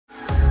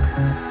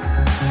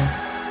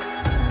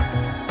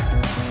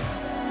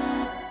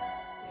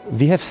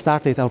We have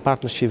started our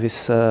partnership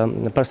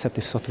with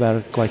Perceptive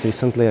software quite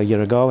recently, a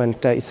year ago, and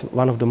it's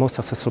one of the most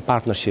successful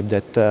partnerships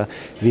that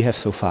we have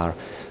so far.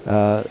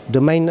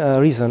 The main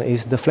reason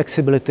is the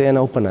flexibility and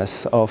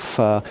openness of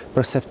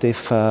Perceptive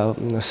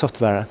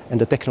software and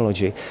the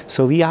technology.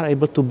 So we are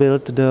able to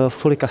build the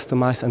fully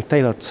customized and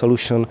tailored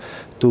solution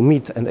to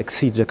meet and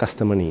exceed the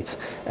customer needs.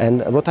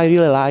 And what I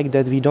really like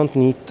that we don't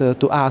need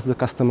to ask the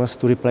customers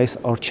to replace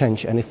or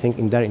change anything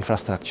in their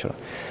infrastructure.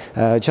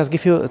 Just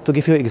to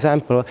give you an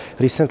example,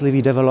 recently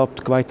we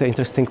developed quite an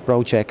interesting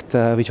project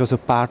which was a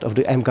part of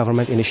the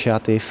M-Government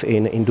initiative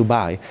in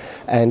Dubai.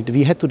 And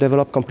we had to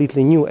develop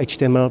completely new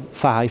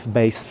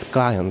HTML5-based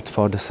client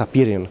for the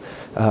Saperion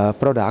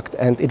product.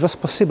 And it was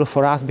possible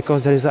for us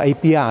because there is an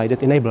API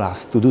that enables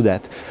us to do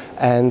that.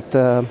 And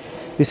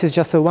this is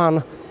just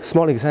one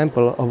small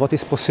example of what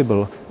is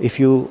possible if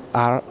you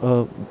are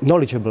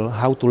knowledgeable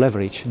how to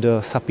leverage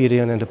the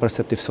Saperion and the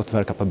Perceptive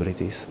software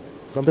capabilities.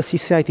 From the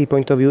CCIT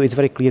point of view, it's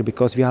very clear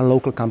because we are a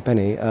local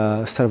company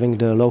serving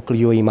the local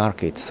UAE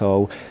market.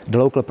 So the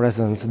local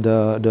presence,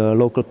 the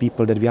local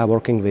people that we are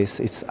working with,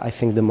 it's, I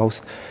think,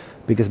 the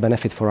biggest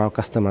benefit for our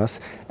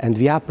customers. And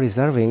we are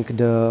preserving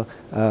the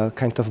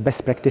kind of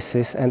best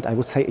practices and, I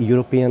would say, a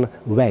European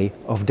way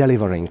of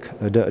delivering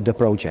the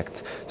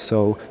project.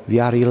 So we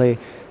are really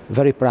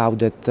very proud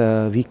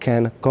that we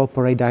can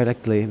cooperate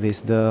directly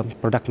with the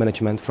product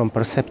management from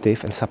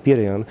Perceptive and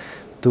Saperion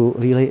to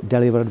really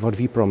deliver what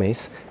we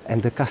promise,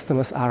 and the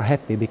customers are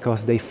happy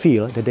because they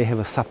feel that they have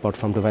a support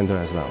from the vendor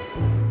as well.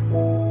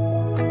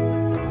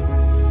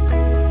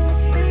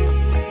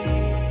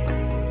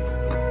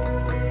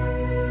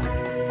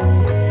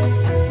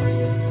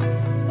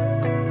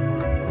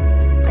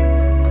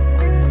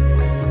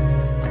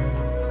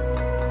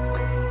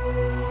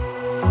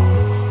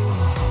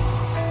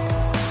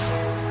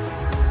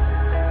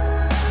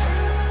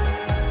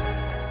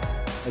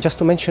 Just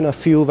to mention a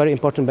few very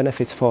important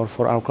benefits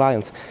for our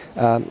clients.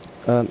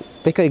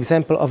 Take an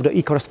example of the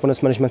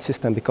e-correspondence management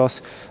system,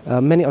 because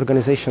many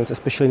organizations,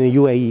 especially in the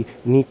UAE,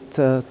 need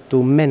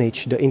to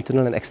manage the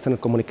internal and external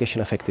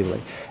communication effectively.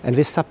 And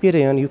with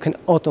Saperion, you can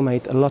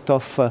automate a lot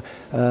of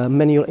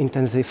manual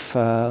intensive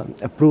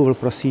approval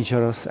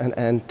procedures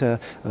and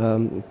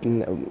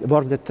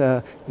work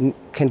that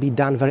can be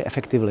done very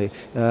effectively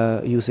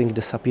using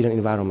the Saperion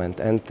environment.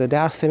 And they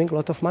are saving a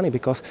lot of money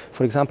because,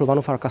 for example, one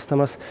of our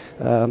customers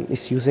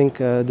is using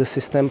the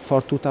system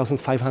for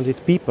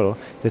 2,500 people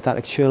that are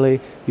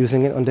actually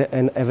using it on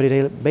an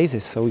everyday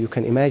basis. So you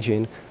can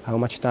imagine how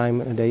much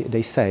time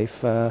they save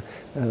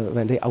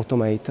when they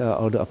automate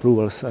all the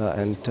approvals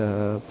and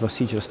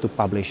procedures to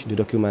publish the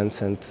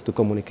documents and to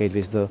communicate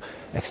with the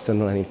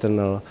external and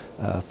internal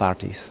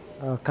parties.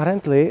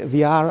 Currently,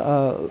 we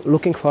are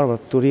looking forward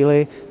to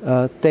really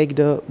take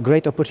the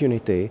great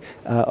opportunity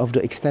of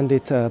the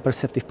extended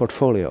Perceptive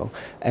portfolio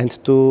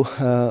and to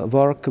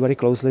work very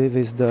closely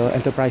with the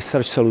enterprise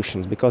search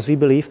solutions, because we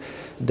believe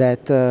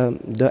that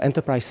the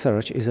enterprise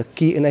search is a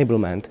key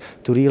enablement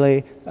to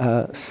really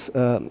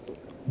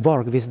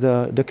work with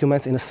the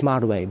documents in a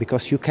smart way,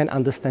 because you can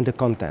understand the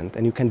content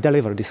and you can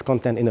deliver this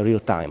content in a real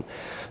time.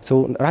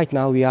 So right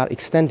now we are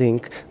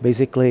extending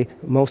basically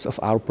most of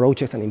our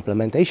projects and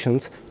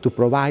implementations to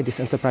provide this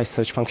enterprise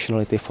search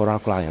functionality for our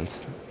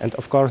clients and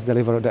of course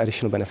deliver the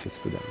additional benefits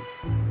to them.